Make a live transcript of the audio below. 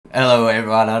Hello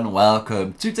everyone and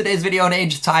welcome to today's video on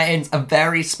Age of Titans, a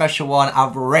very special one.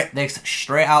 I've ripped this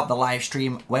straight out the live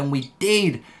stream when we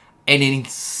did an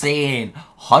insane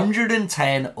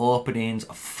 110 openings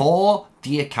for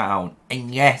the account.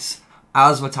 And yes,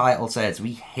 as the title says,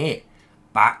 we hit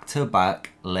back-to-back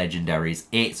legendaries.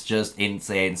 It's just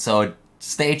insane. So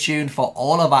stay tuned for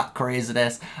all of that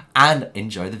craziness and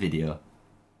enjoy the video.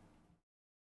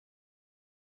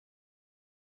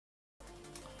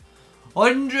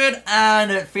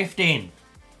 115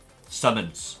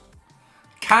 summons.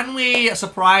 Can we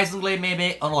surprisingly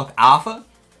maybe unlock Arthur?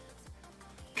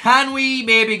 Can we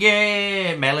maybe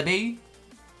get Melody?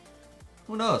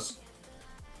 Who knows?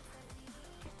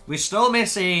 We're still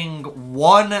missing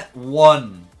one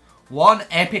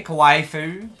epic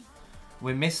waifu.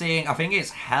 We're missing, I think it's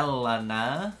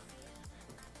Helena.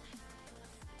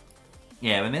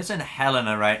 Yeah, we're missing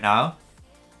Helena right now.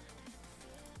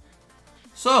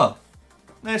 So,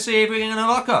 let's see if we can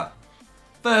unlock her.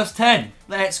 First 10.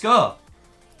 Let's go.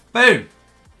 Boom.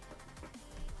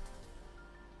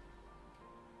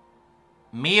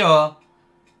 Mio.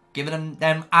 Giving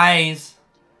them eyes.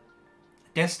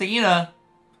 Destina.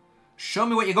 Show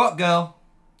me what you got, girl.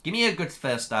 Give me a good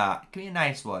first start. Give me a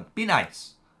nice one. Be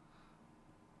nice.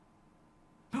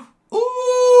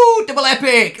 Ooh, double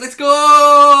epic. Let's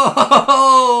go.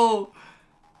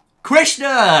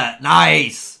 Krishna.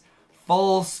 Nice.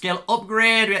 Full skill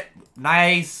upgrade.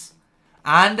 Nice.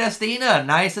 And Destina.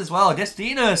 Nice as well.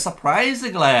 Destina,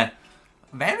 surprisingly,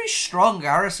 very strong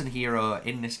garrison hero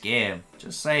in this game.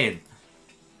 Just saying.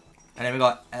 And then we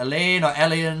got Elaine or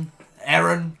Elian.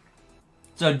 Aaron.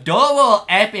 So double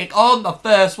epic on the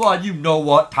first one. You know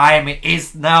what time it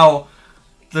is now.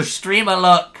 The streamer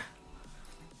luck.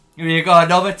 Here you go.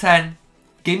 Another 10.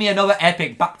 Give me another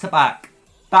epic. Back to back.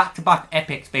 Back to back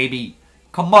epics, baby.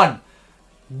 Come on.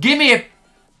 Give me a...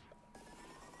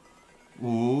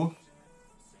 Ooh.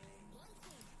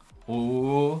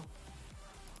 Ooh.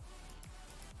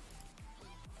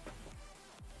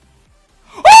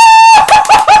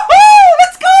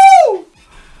 Let's go!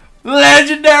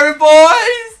 Legendary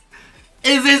boys!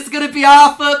 Is this gonna be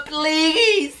Arthur?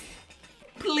 Please!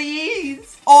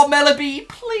 Please! Or Melody,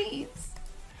 please!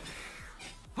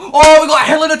 Oh, we got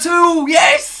Helena too!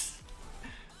 Yes!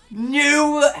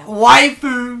 New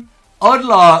waifu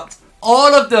unlocked.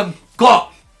 All of them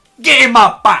got. Get in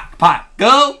my backpack,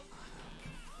 girl.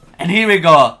 And here we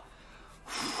go.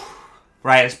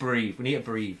 Right, let's breathe. We need to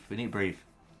breathe. We need to breathe.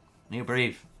 We need to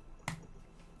breathe.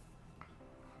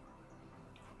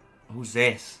 Who's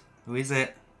this? Who is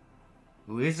it?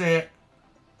 Who is it?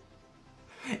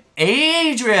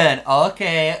 Adrian.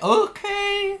 Okay,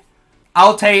 okay.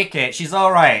 I'll take it. She's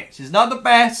alright. She's not the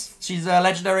best. She's a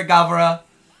legendary gatherer.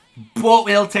 But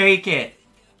we'll take it.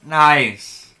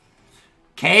 Nice.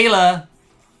 Kayla.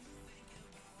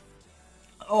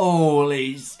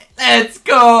 Holy shit. Let's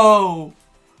go.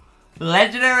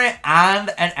 Legendary and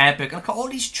an epic. Look at all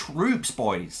these troops,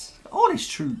 boys. All these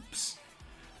troops.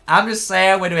 I'm just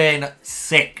saying we're doing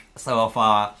sick so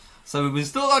far. So we've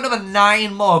still got another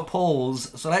 9 more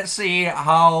pulls. So let's see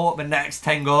how the next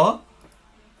 10 go.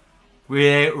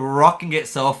 We're rocking it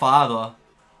so far though.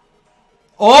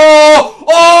 Oh!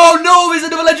 Oh no! There's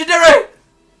another legendary!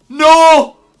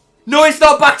 No! No, it's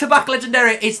not back-to-back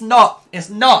legendary. It's not. It's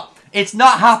not. It's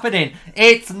not happening.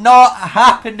 It's not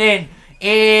happening.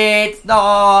 It's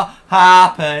not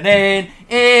happening.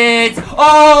 It's...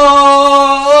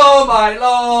 Oh my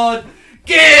lord!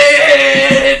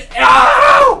 Get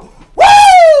out!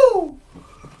 Woo!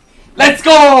 Let's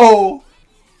go!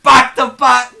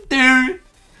 Back-to-back, dude!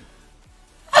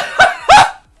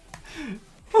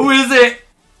 Who is it?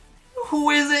 Who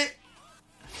is it?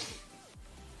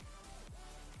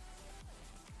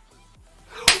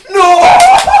 No!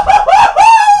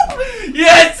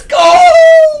 Let's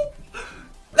go!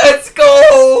 Let's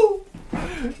go!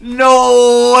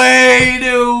 No way,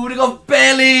 dude! We got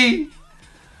belly!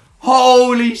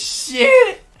 Holy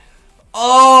shit!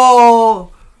 Oh!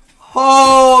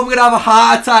 Oh, I'm gonna have a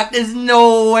heart attack. There's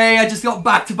no way. I just got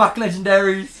back-to-back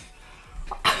legendaries.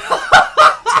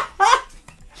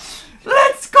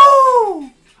 Let's go!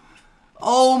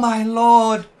 Oh my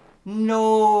lord.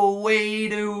 No way,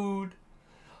 dude.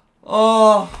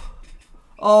 Oh.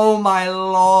 Oh my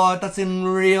lord. That's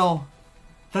unreal.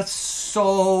 That's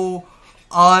so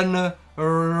unreal.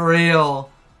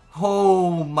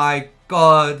 Oh my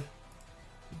god.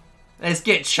 Let's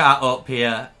get chat up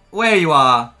here. Where you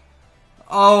are.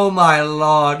 Oh my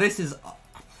lord. This is...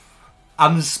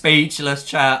 I'm speechless,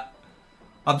 chat.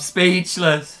 I'm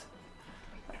speechless.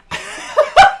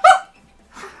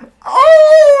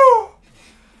 Oh!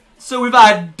 So we've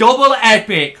had double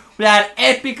epic. We had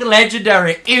epic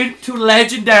legendary into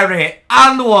legendary.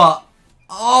 And what?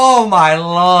 Oh my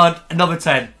lord. Another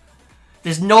 10.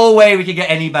 There's no way we could get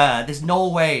any better. There's no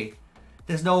way.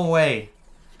 There's no way.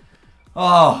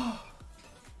 Oh.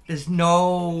 There's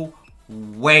no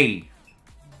way.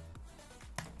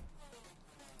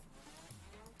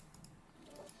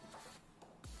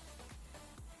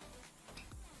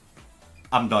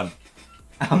 I'm done.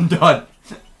 I'm done.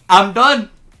 I'm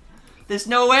done. There's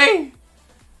no way.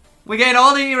 We're getting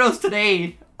all the heroes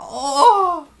today.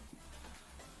 Oh.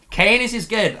 Canis is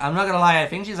good. I'm not going to lie. I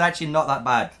think she's actually not that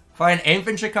bad. For an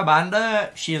infantry commander,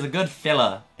 she is a good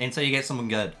filler until you get someone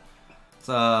good.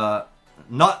 So,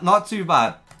 not too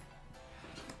bad.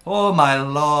 Oh my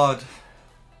lord.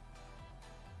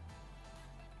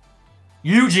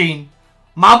 Eugene.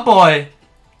 My boy.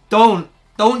 Don't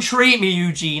treat me,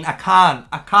 Eugene. I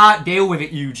can't deal with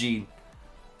it, Eugene.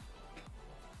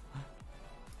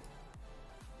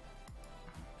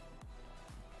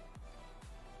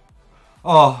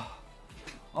 Oh.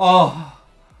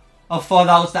 I thought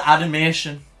that was the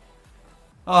animation.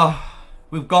 Oh.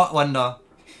 We've got one though.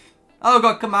 Oh, we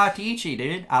got Kamatichi,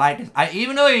 dude. I like this.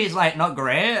 Even though he's like not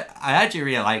great, I actually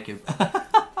really like him.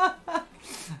 I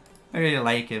really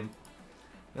like him.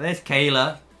 There's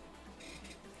Kayla.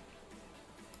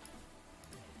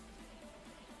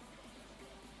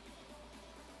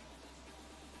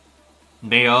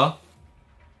 Mio.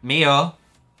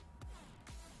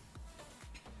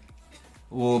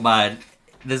 Oh man,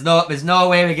 there's no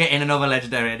way we're getting another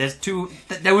legendary. There's two.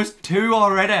 There was 2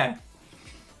 already.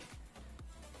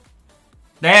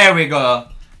 There we go.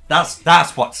 That's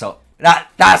what's up.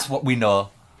 That's what we know.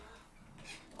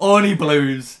 Only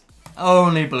blues.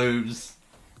 Only blues.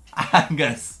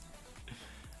 Angus.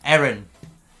 Erin.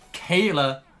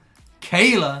 Kayla.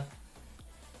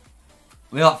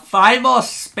 We got 5 more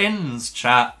spins,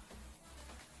 chat.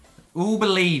 Who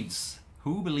believes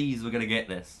we're gonna get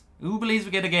this? Who believes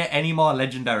we're gonna get any more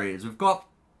legendaries? We've got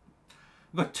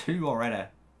 2 already.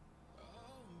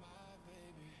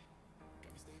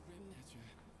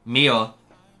 Mio.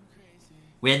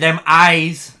 With them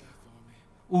eyes.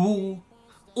 Ooh.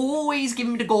 Always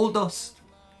giving me the gold dust.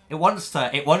 It wants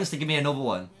to give me another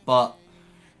one, but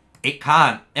it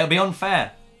can't. It'll be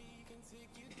unfair.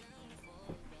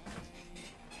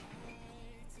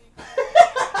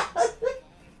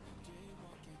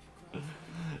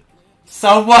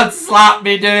 Someone slap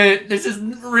me, dude. This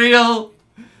isn't real.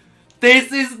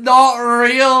 This is not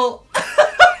real.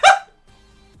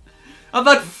 I've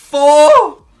had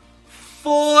 4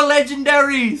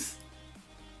 legendaries.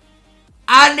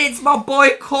 And it's my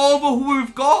boy Corvo who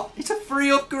we've got. It's a free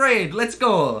upgrade. Let's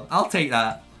go. I'll take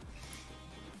that.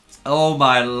 Oh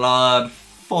my lord.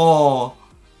 4.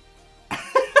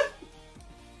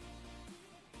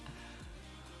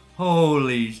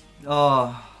 Holy.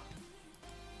 Oh.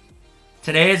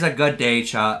 Today is a good day,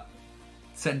 chat.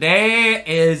 Today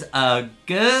is a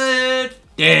good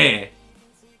day.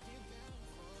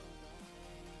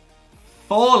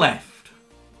 4 left.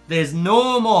 There's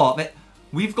no more.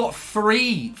 We've got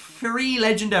 3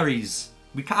 legendaries.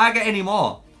 We can't get any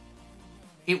more.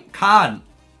 It can't.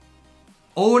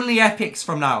 Only epics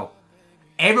from now.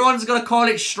 Everyone's gonna call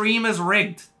it streamers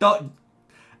rigged.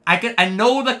 I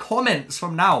know the comments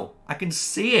from now. I can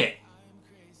see it.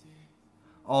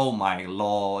 Oh my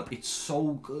lord, it's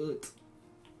so good.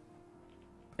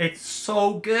 It's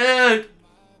so good.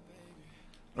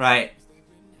 Right.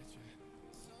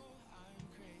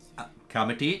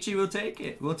 Kamatichi, we'll take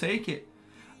it. We'll take it.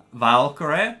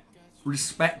 Valkyrie,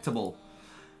 respectable.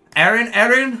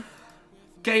 Erin,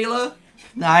 Kayla,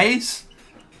 nice.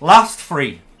 Last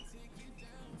 3.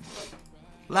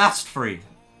 Last 3.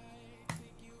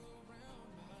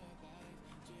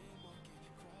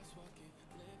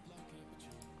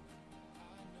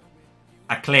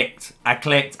 I clicked.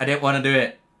 I didn't want to do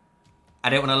it. I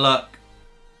didn't want to look.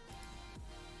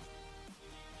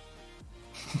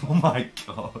 Oh my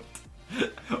god.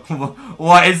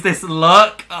 What is this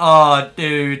look? Oh,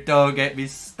 dude, don't get me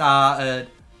started.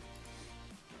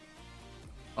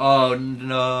 Oh,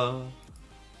 no.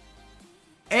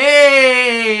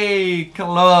 Hey,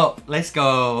 Club. Let's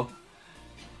go.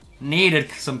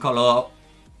 Needed some color.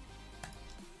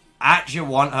 Actually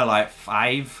want her like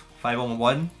 5 on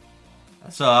 1.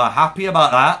 So happy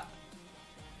about that.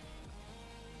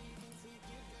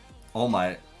 Oh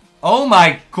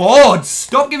my god,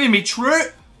 stop giving me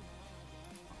truth.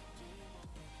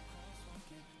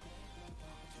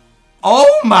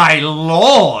 Oh my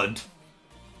lord.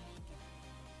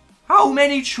 How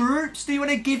many troops do you want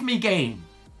to give me, game?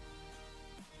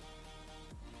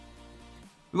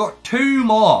 We've got 2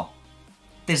 more.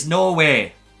 There's no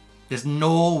way. There's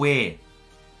no way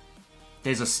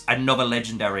there's another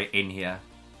legendary in here.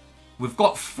 We've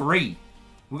got 3.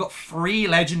 We've got 3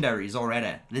 legendaries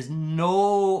already. There's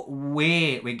no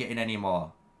way we're getting any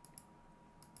more.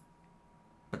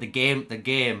 But the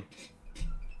game.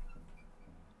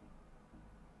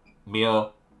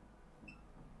 Mio.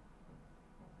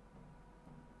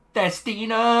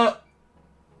 Destina.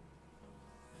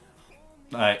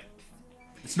 Alright.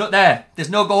 It's not there. There's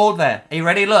no gold there. Are you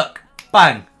ready? Look.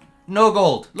 Bang. No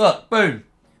gold. Look. Boom.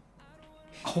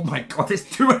 Oh my god, there's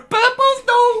 2 purples?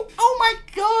 No! Oh my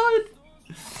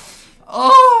god!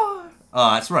 Oh!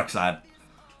 Oh, it's Roxanne.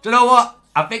 Do you know what?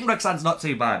 I think Roxanne's not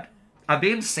too bad. I've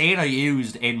been seeing her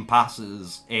used in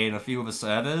passes in a few other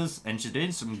servers, and she's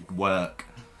doing some work.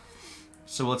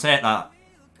 So we'll take that.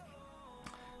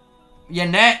 Your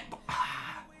net.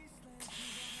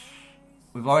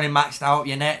 We've already maxed out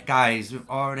your net, guys. We've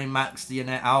already maxed your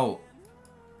net out.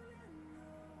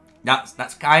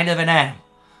 That's kind of an L.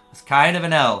 It's kind of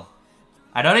an L.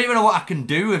 I don't even know what I can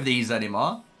do with these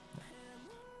anymore.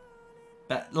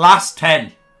 But last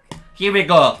 10. Here we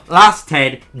go. Last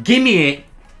 10. Gimme it.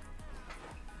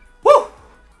 Woo!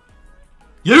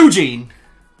 Eugene.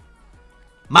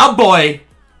 My boy.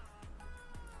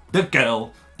 The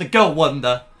girl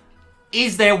wonder.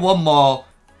 Is there one more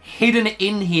hidden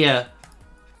in here?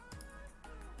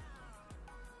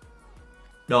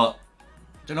 No.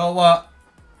 Do you know what?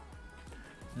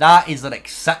 That is an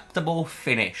acceptable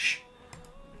finish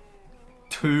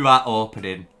to that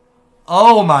opening.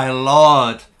 Oh my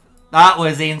lord. That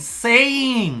was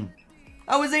insane.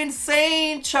 That was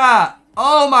insane, chat.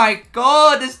 Oh my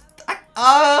god. This...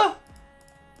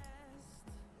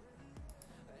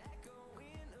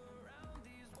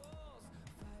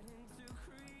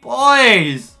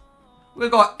 Boys. We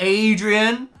got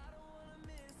Adrian.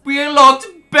 We unlocked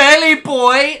Belly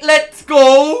Boy. Let's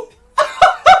go.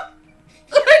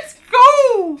 Let's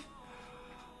go!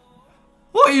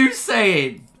 What are you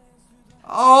saying?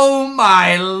 Oh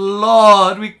my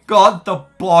lord, we got the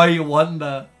boy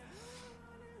wonder.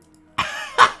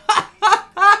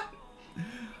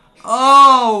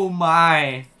 Oh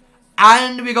my.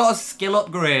 And we got a skill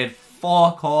upgrade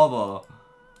for Corvo.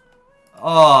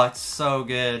 Oh, it's so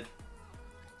good.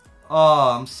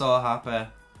 Oh, I'm so happy.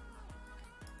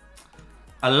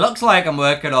 It looks like I'm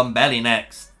working on Belly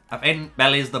next. I think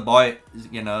Belly's the boy,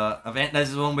 you know. I think this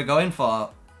is what we're going for.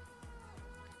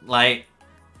 Like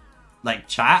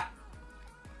chat.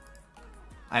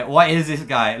 Like, what is this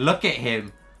guy? Look at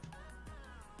him.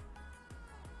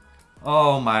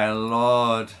 Oh my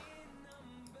lord.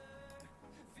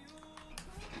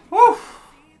 Whew.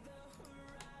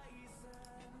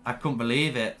 I couldn't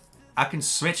believe it. I can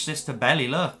switch this to Belly,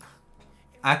 look.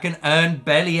 I can earn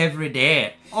Belly every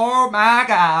day. Oh my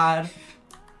god.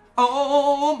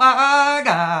 Oh my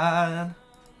god.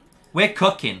 We're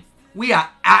cooking. We are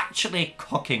actually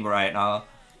cooking right now.